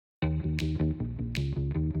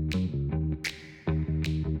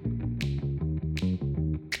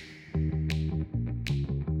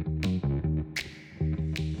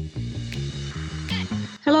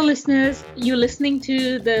Hello, listeners. You're listening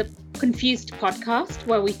to the Confused podcast,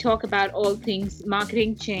 where we talk about all things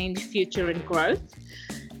marketing, change, future, and growth.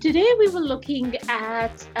 Today, we were looking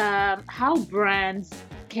at how brands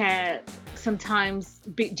can sometimes,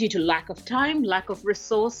 due to lack of time, lack of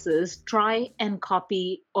resources, try and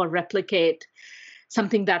copy or replicate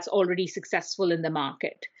something that's already successful in the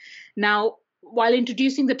market. Now, while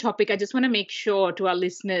introducing the topic, I just want to make sure to our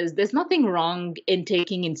listeners there's nothing wrong in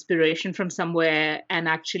taking inspiration from somewhere and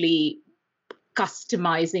actually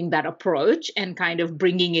customizing that approach and kind of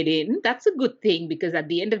bringing it in. That's a good thing, because at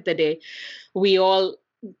the end of the day, we all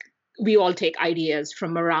take ideas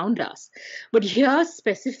from around us. But here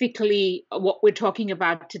specifically, what we're talking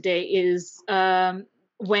about today is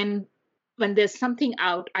when there's something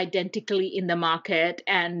out identically in the market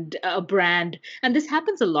and a brand, and this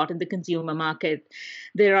happens a lot in the consumer market.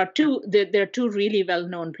 There are two really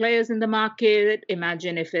well-known players in the market.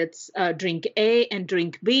 Imagine if it's drink A and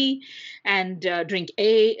drink B, and drink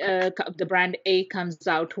A, the brand A comes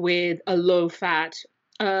out with a low-fat,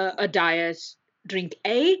 a diet drink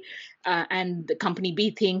A, and the company B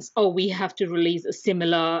thinks, oh, we have to release a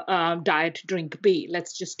similar diet drink B.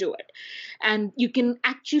 Let's just do it. And you can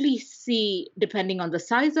actually see, depending on the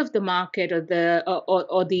size of the market or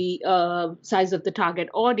the size of the target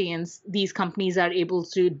audience, these companies are able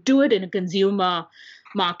to do it in a consumer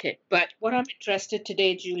market. But what I'm interested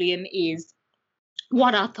today, Julian, is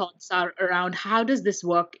what our thoughts are around how does this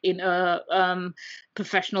work in a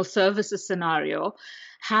professional services scenario.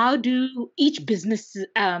 How do each business,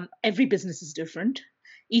 every business is different.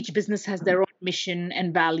 Each business has their own mission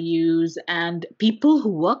and values, and people who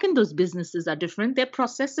work in those businesses are different. Their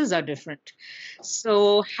processes are different.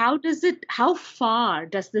 So how far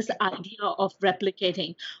does this idea of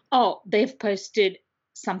replicating, oh, they've posted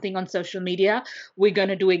something on social media, we're going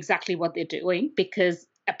to do exactly what they're doing because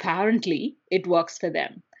apparently it works for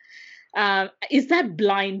them. Is that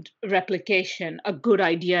blind replication a good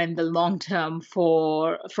idea in the long term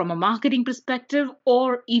from a marketing perspective,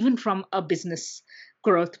 or even from a business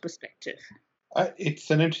growth perspective?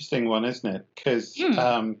 It's an interesting one, isn't it? Because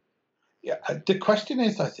the question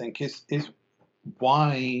is, I think, is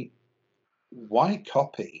why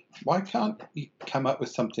copy? Why can't you come up with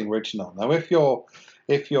something original? Now, if you're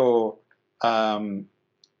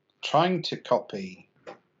trying to copy,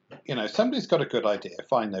 somebody's got a good idea.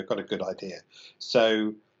 Fine, they've got a good idea.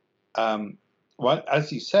 So,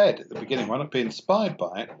 as you said at the beginning, why not be inspired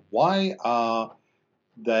by it? Why are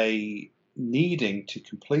they needing to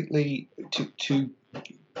completely to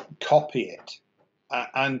copy it?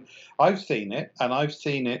 And I've seen it,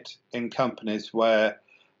 in companies where,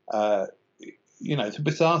 the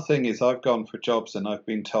bizarre thing is, I've gone for jobs and I've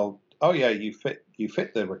been told, oh yeah, you fit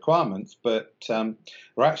the requirements, but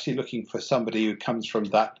we're actually looking for somebody who comes from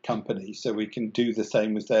that company so we can do the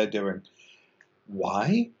same as they're doing.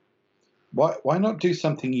 Why not do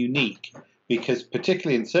something unique? Because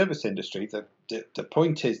particularly in service industry, the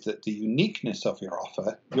point is that the uniqueness of your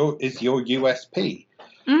offer is your USP.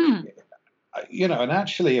 And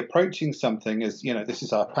actually approaching something as, this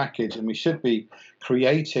is our package, and we should be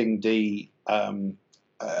creating the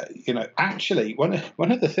actually,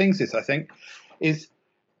 one of the things is, I think, is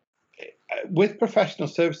with professional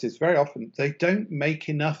services, very often they don't make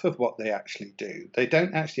enough of what they actually do. They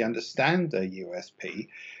don't actually understand their USP.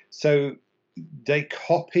 So they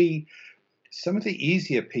copy some of the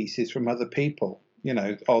easier pieces from other people.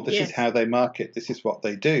 This is how they market, this is what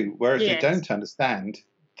they do. Whereas they don't understand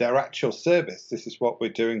their actual service. This is what we're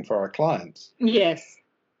doing for our clients. Yes.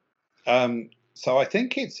 So I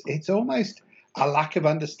think it's almost a lack of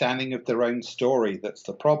understanding of their own story that's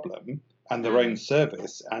the problem, and their own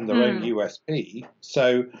service and their own USP.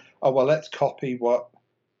 So, let's copy what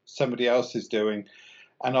somebody else is doing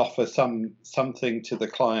and offer something to the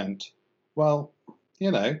client. Well,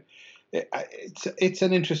 it's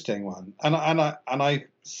an interesting one, and I've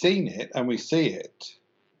seen it, and we see it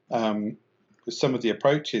with some of the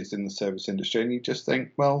approaches in the service industry, and you just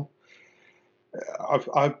think, well,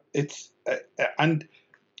 and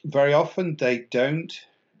very often they don't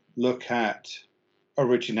look at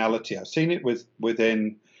originality. I've seen it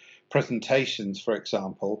within presentations, for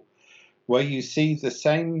example, where you see the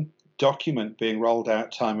same document being rolled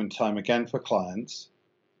out time and time again for clients,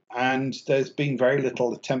 and there's been very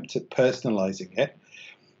little attempt at personalizing it.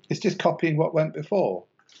 It's just copying what went before.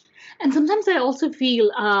 And sometimes I also feel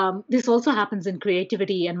this also happens in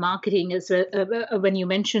creativity and marketing, is when you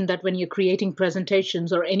mentioned that when you're creating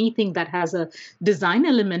presentations or anything that has a design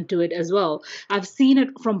element to it as well. I've seen it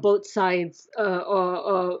from both sides,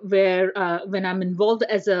 where when I'm involved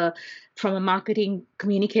from a marketing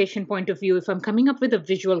communication point of view, if I'm coming up with a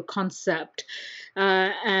visual concept,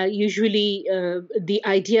 Usually, the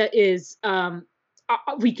idea is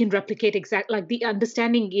we can replicate exact, like the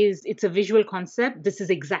understanding is it's a visual concept. This is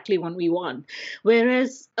exactly what we want.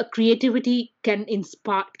 Whereas a creativity can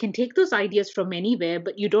inspire, can take those ideas from anywhere,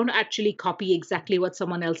 but you don't actually copy exactly what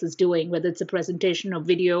someone else is doing, whether it's a presentation or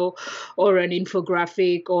video or an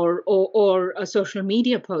infographic or a social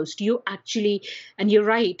media post. You actually, and you're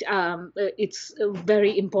right, it's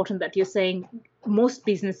very important that you're saying most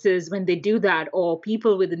businesses, when they do that, or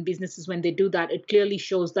people within businesses, when they do that, it clearly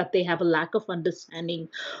shows that they have a lack of understanding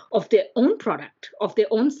of their own product, of their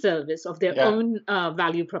own service, of their Yeah. own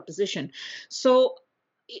value proposition. So,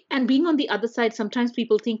 and being on the other side, sometimes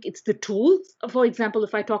people think it's the tools. For example,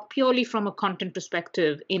 if I talk purely from a content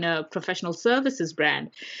perspective in a professional services brand,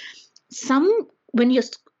 some when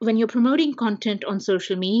you're promoting content on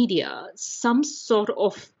social media, some sort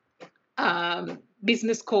of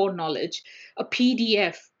business core knowledge, a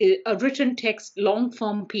PDF, a written text, long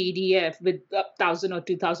form PDF with 1,000 or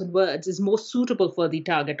 2,000 words is more suitable for the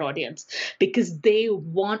target audience because they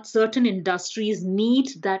want, certain industries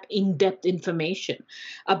need that in depth information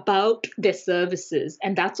about their services.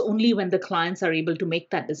 And that's only when the clients are able to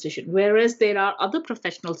make that decision. Whereas there are other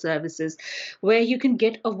professional services where you can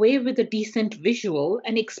get away with a decent visual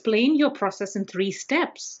and explain your process in 3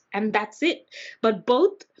 steps, and that's it. But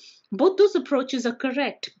both those approaches are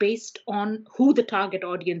correct based on who the target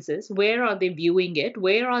audience is, where are they viewing it,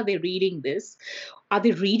 where are they reading this, are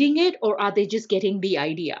they reading it or are they just getting the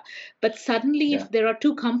idea? But suddenly, Yeah. if there are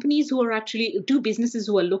two companies who are actually, two businesses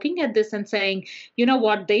who are looking at this and saying, you know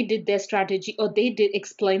what, they did their strategy or they did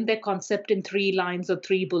explain their concept in 3 lines or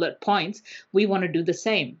 3 bullet points, we want to do the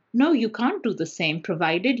same. No, you can't do the same,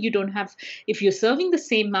 provided you don't have, if you're serving the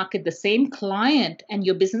same market, the same client, and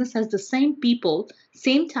your business has the same people,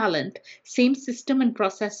 same talent, same system and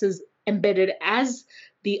processes embedded as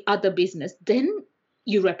the other business, then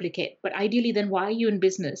you replicate. But ideally, then why are you in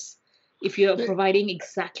business if you're providing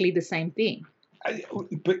exactly the same thing?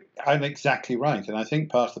 But I'm exactly right, and I think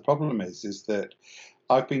part of the problem is that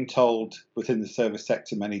I've been told within the service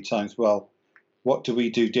sector many times, well, what do we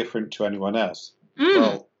do different to anyone else? Mm,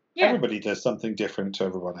 Well, yeah. everybody does something different to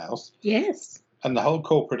everyone else. Yes. And the whole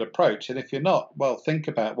corporate approach, and if you're not, well, think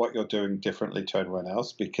about what you're doing differently to everyone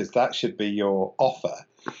else because that should be your offer.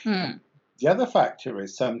 Mm, The other factor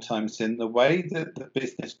is sometimes in the way that the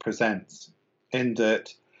business presents, in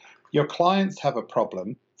that your clients have a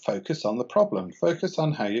problem, focus on the problem, focus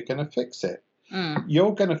on how you're going to fix it. mm,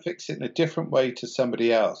 You're going to fix it in a different way to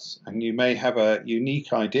somebody else, and you may have a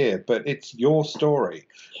unique idea, but it's your story,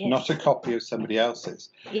 not yes. a copy of somebody else's.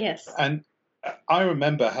 Yes. And I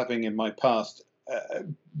remember having in my past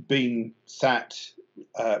been sat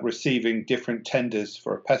receiving different tenders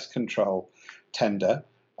for a pest control tender,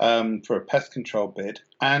 for a pest control bid,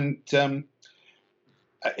 and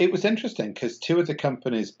it was interesting because two of the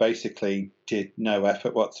companies basically did no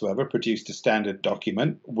effort whatsoever, produced a standard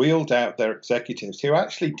document, wheeled out their executives who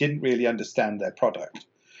actually didn't really understand their product,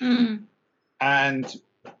 Mm, and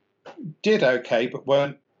did okay, but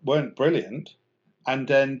weren't brilliant. And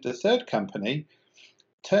then the third company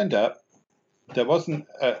turned up. There wasn't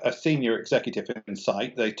a senior executive in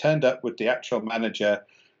sight. They turned up with the actual manager,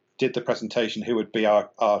 did the presentation, who would be our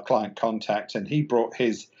client contact, and he brought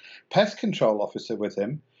his pest control officer with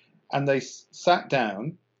him. And they sat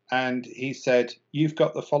down and he said, you've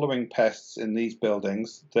got the following pests in these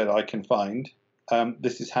buildings that I can find.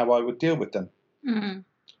 This is how I would deal with them. mm,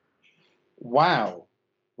 Wow,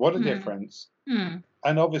 what a mm, difference. mm,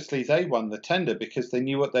 And obviously they won the tender because they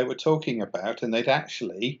knew what they were talking about and they'd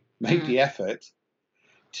actually made mm, the effort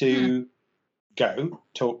mm. to go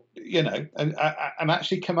talk, and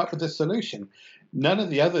actually come up with a solution. None of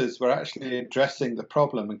the others were actually addressing the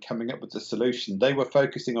problem and coming up with the solution. They were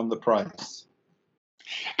focusing on the price.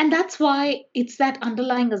 And that's why it's that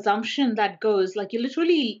underlying assumption that goes, like,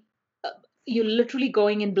 uh, you're literally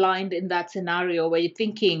going in blind in that scenario where you're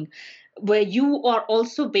thinking, where you are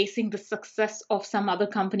also basing the success of some other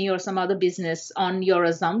company or some other business on your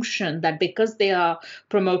assumption that because they are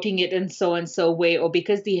promoting it in so and so way, or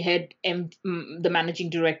because the the managing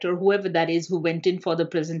director, whoever that is who went in for the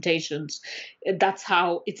presentations, that's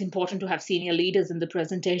how it's important to have senior leaders in the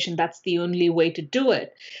presentation, that's the only way to do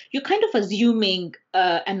it. You're kind of assuming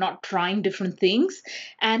and not trying different things.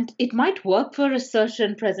 And it might work for a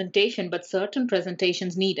certain presentation, but certain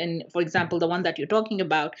presentations need, and for example, the one that you're talking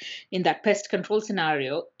about in that pest control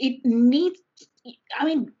scenario, it needs, I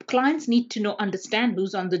mean, clients need to know, understand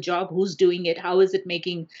who's on the job, who's doing it, how is it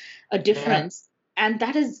making a Yeah. difference. And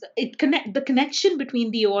that is it, connect the connection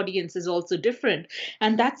between the audience is also different.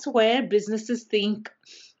 And that's where businesses think,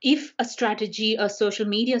 if a strategy, a social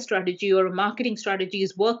media strategy or a marketing strategy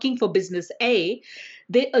is working for business A,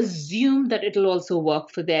 they assume that it'll also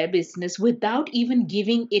work for their business without even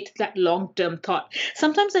giving it that long term thought.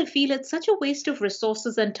 Sometimes I feel it's such a waste of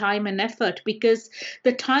resources and time and effort because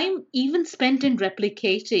the time even spent in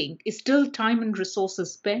replicating is still time and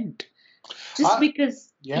resources spent. Just I,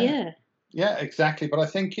 because, yeah, yeah. yeah, exactly. But I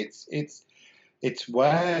think it's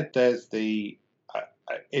where there's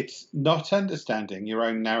it's not understanding your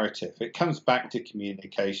own narrative. It comes back to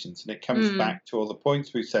communications, and it comes Mm, back to all the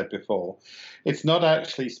points we said before. It's not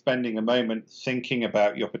actually spending a moment thinking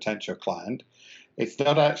about your potential client. It's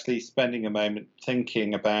not actually spending a moment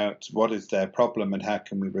thinking about what is their problem and how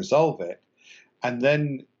can we resolve it, and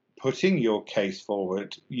then putting your case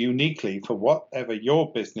forward uniquely for whatever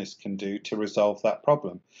your business can do to resolve that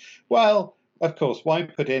problem. Well, of course, why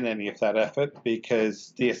put in any of that effort?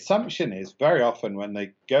 Because the assumption is very often when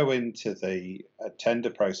they go into the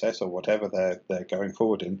tender process or whatever they're going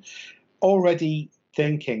forward in, already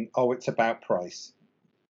thinking, oh, it's about price.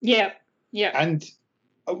 yeah, yeah. And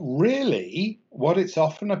really, what it's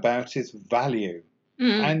often about is value.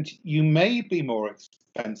 Mm, And you may be more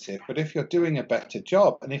expensive, but if you're doing a better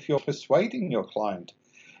job and if you're persuading your client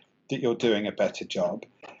that you're doing a better job,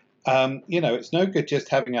 it's no good just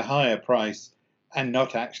having a higher price and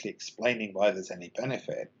not actually explaining why there's any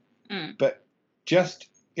benefit. mm, But just,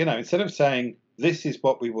 instead of saying, this is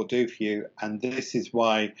what we will do for you and this is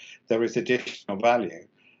why there is additional value.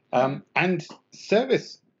 mm, And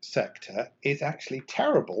service sector is actually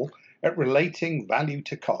terrible at relating value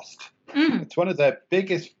to cost. mm. It's one of their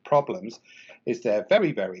biggest problems is they're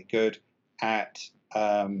very, very good at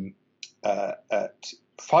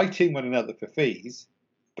fighting one another for fees,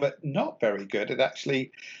 but not very good at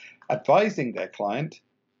actually advising their client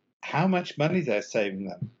how much money they're saving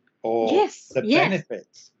them or Yes, the yes.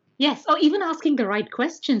 benefits. Yes, or even asking the right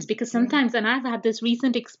questions because Yeah. sometimes, and I've had this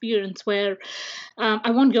recent experience where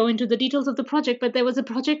I won't go into the details of the project, but there was a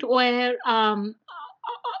project where,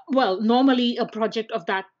 well, normally a project of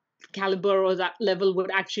that caliber or that level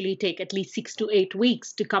would actually take at least 6 to 8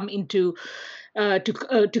 weeks to come into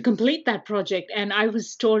to complete that project. And I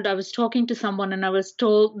was talking to someone, and I was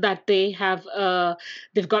told that they've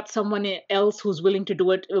got someone else who's willing to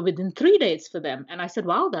do it within 3 days for them. And I said,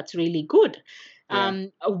 wow, that's really good. Yeah.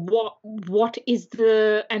 What is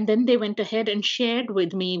the and then they went ahead and shared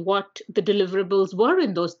with me what the deliverables were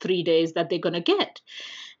in those 3 days that they're going to get.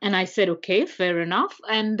 And I said, okay, fair enough.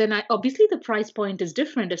 And then obviously the price point is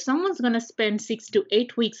different. If someone's going to spend 6 to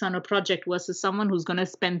 8 weeks on a project versus someone who's going to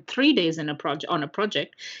spend 3 days in a project on a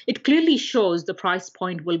project, it clearly shows the price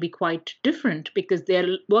point will be quite different because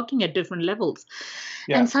they're working at different levels.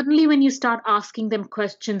 And Yeah. suddenly, when you start asking them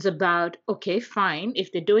questions about, okay, fine,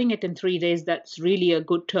 if they're doing it in 3 days, that's really a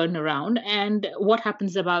good turnaround. And uh, what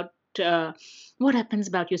happens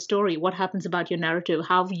about your story? What happens about your narrative?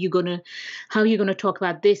 How are you gonna talk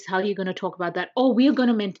about this? How are you gonna talk about that? Oh, we're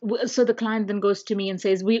gonna meant. So the client then goes to me and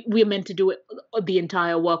says, we're meant to do it, the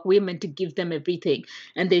entire work. We're meant to give them everything,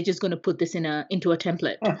 and they're just gonna put this into a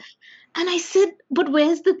template. Huh. And I said, but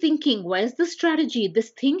where's the thinking? Where's the strategy? This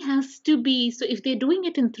thing has to be. So if they're doing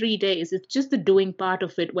it in 3 days, it's just the doing part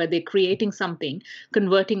of it where they're creating something,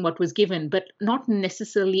 converting what was given, but not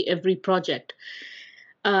necessarily every project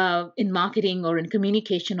in marketing or in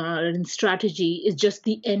communication or in strategy is just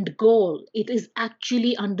the end goal. It is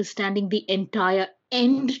actually understanding the entire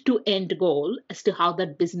end to end goal as to how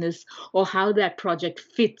that business or how that project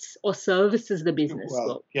fits or services the business Well,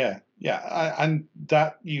 goal. yeah, yeah, and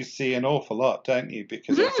that you see an awful lot, don't you?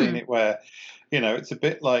 Because I've seen Mm, it where, it's a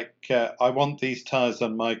bit like, I want these tires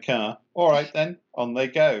on my car. All right, then on they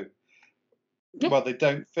go. yeah, Well, they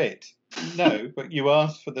don't fit. No, but you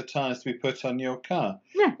asked for the tires to be put on your car.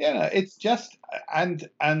 yeah, It's just, and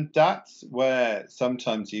that's where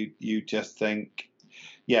sometimes you just think,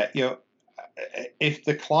 yeah, if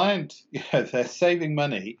the client, they're saving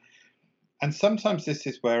money, and sometimes this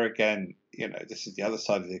is where again, this is the other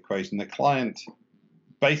side of the equation. The client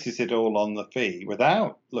bases it all on the fee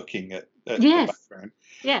without looking at the yes, background.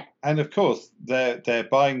 yeah, And of course, they're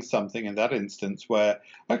buying something in that instance where,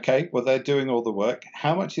 okay, well, they're doing all the work.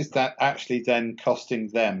 How much is that actually then costing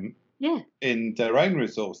them yeah. in their own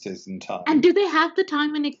resources and And time? do they have the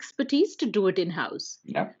time and expertise to do it in house?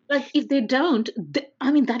 Yeah. Like, if they don't,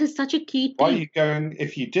 I mean, that is such a key Why are thing. you going?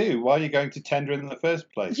 If you do, why are you going to tender in the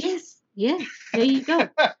first place? Yes, yeah, there you go.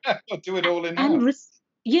 Or do it all in And house.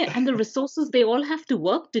 yeah, and the resources, they all have to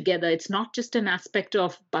work together. It's not just an aspect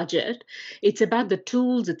of budget. It's about the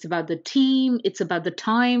tools, it's about the team, it's about the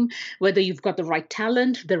time, whether you've got the right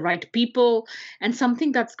talent, the right people, and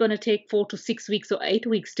something that's going to take 4 to 6 weeks or 8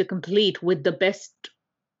 weeks to complete with the best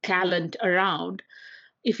talent around.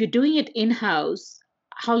 If you're doing it in-house,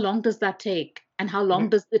 how long does that take? And how long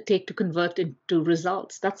does it take to convert into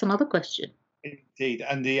results? That's another question. Indeed.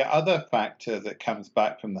 And the other factor that comes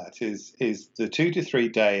back from that is the 2 to 3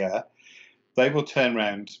 dayer. They will turn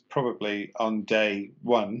around probably on day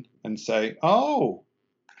one and say, "Oh,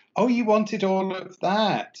 you wanted all of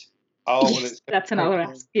that. Oh, well, Yes, it's going that's to take another you.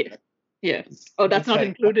 ask. Yeah. Yeah. It's Oh, going that's to not take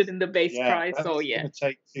included in the base yeah, price. Oh, that's yeah. going to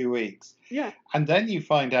take 2 weeks." Yeah. And then you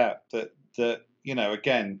find out that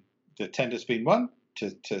again, the tender's been won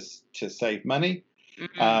to save money,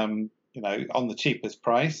 Mm. on the cheapest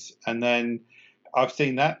price. And then I've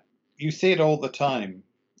seen that. You see it all the time.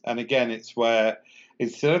 And again, it's where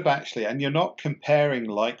instead of actually, and you're not comparing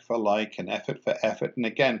like for like and effort for effort. And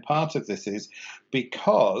again, part of this is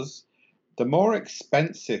because the more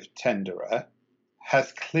expensive tenderer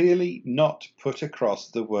has clearly not put across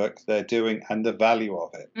the work they're doing and the value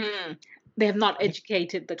of it. Mm. They have not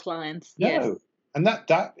educated the clients. Yes. No. And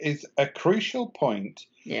that is a crucial point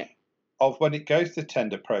Yeah. of when it goes to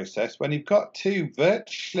tender process, when you've got two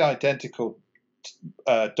virtually identical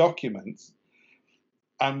documents,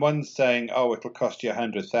 and one's saying, "Oh, it'll cost you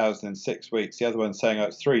 100,000 in 6 weeks," the other one's saying, "Oh,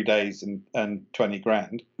 it's 3 days and 20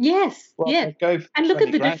 grand." Yes. Well, Yes. they go for And the look at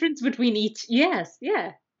 20 the grand. difference between each. Yes.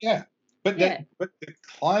 Yeah. Yeah, but Yeah. the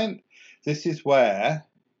client. This is where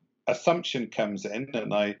assumption comes in,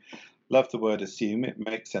 and I love the word assume. It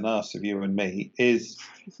makes an ass of you and me. Is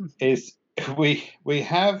we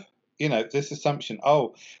have this assumption.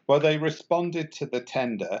 Oh, well, they responded to the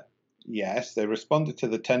tender. Yes, they responded to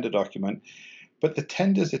the tender document, but the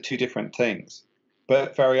tenders are two different things.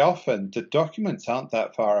 But very often the documents aren't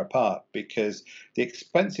that far apart because the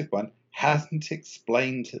expensive one hasn't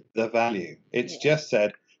explained the value. It's Yeah. just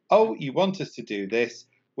said, "Oh, you want us to do this?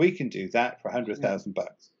 We can do that for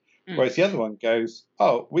 $100,000." Mm. Whereas the other one goes,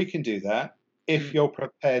 "Oh, we can do that if Mm. you're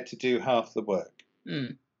prepared to do half the work."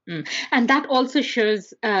 Mm, mm. And that also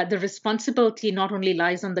shows the responsibility not only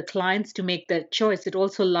lies on the clients to make their choice, it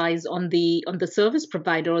also lies on the service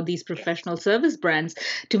provider or these professional service brands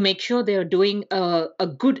to make sure they are doing a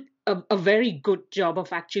very good job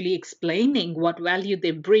of actually explaining what value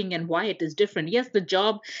they bring and why it is different. Yes, the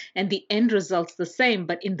job and the end result's the same,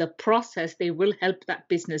 but in the process, they will help that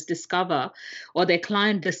business discover or their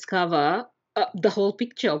client discover the whole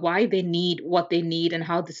picture, why they need what they need and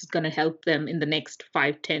how this is going to help them in the next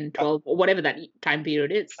 5, 10, Uh, 12, or whatever that time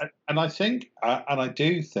period is. And I think, and I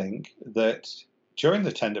do think that during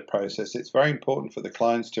the tender process, it's very important for the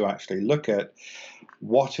clients to actually look at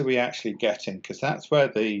what are we actually getting, because that's where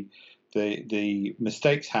the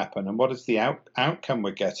mistakes happen, and what is the outcome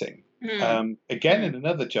we're getting. Mm, Again, mm, in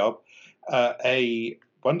another job, a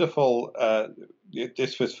wonderful.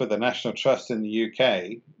 This was for the National Trust in the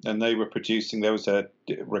UK, and they were producing. There was a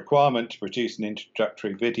requirement to produce an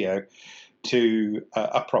introductory video to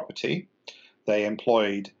a property. They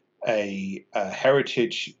employed a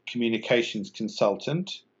heritage communications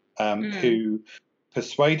consultant mm, who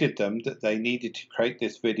persuaded them that they needed to create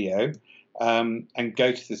this video and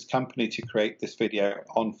go to this company to create this video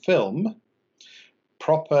on film,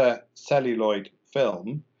 proper celluloid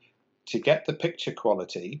film, to get the picture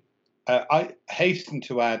quality. I hasten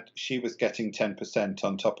to add, she was getting 10%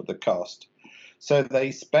 on top of the cost. So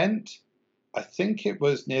they spent, I think it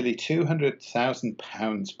was nearly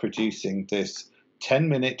 £200,000 producing this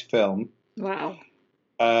 10-minute film, wow.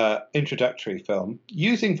 introductory film,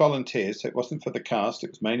 using volunteers. So it wasn't for the cast, it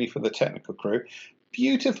was mainly for the technical crew.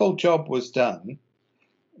 Beautiful job was done,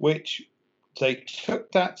 which they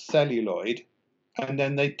took that celluloid and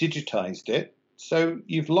then they digitized it. So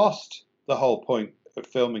you've lost the whole point of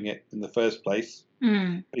filming it in the first place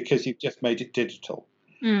Mm, because you've just made it digital.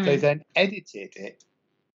 They mm, then edited it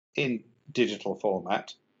in digital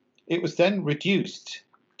format. It was then reduced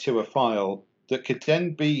to a file that could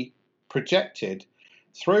then be projected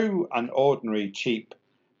through an ordinary cheap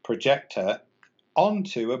projector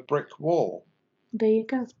onto a brick wall. there you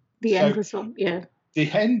go. The end So result. Yeah.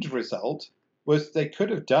 the end result was they could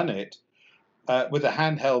have done it with a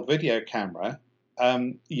handheld video camera.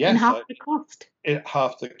 And Yes, half the cost. at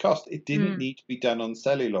half the cost. It didn't Mm, need to be done on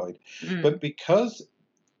celluloid. mm, But because,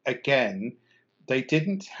 again, they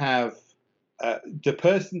didn't have the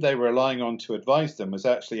person they were relying on to advise them was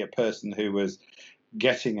actually a person who was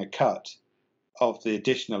getting a cut of the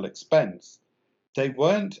additional expense. They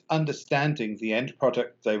weren't understanding the end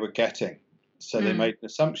product they were getting. So they mm, made an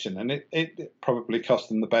assumption, and it probably cost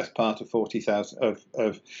them the best part of 40,000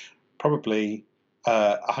 of probably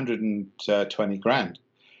 120 grand.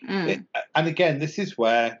 mm, And again, this is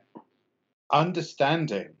where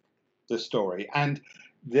understanding the story and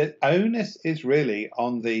the onus is really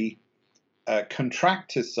on the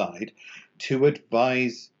contractor side to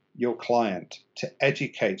advise your client, to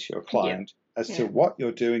educate your client as to what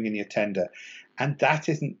you're doing in your tender. And that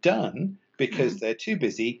isn't done because they're too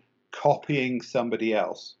busy copying somebody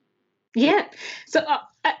else. Yeah. So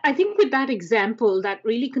I think with that example, that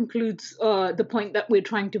really concludes the point that we're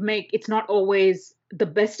trying to make. It's not always the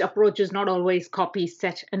best approach is not always copy,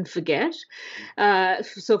 set, and forget.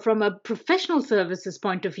 So from a professional services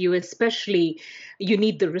point of view, especially, you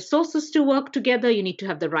need the resources to work together. You need to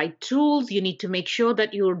have the right tools. You need to make sure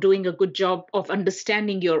that you're doing a good job of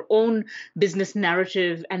understanding your own business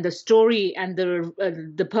narrative and the story and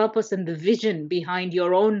the purpose and the vision behind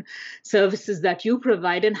your own services that you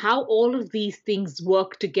provide, and how all of these things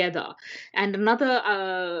work together. And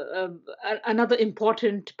another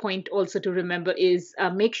important point also to remember is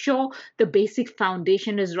make sure the basic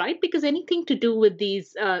foundation is right, because anything to do with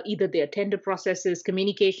these, either their tender processes,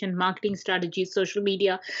 communication, marketing strategies, social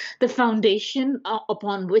media, the foundation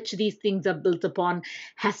upon which these things are built upon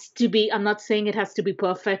has to be, I'm not saying it has to be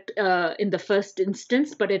perfect in the first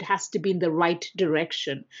instance, but it has to be in the right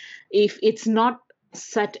direction. If it's not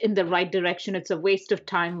set in the right direction, it's a waste of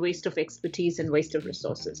time, waste of expertise, and waste of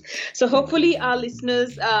resources. So hopefully our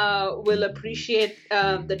listeners will appreciate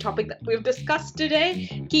the topic that we've discussed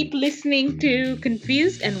today. Keep listening to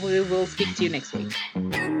Confused, and we will speak to you next week.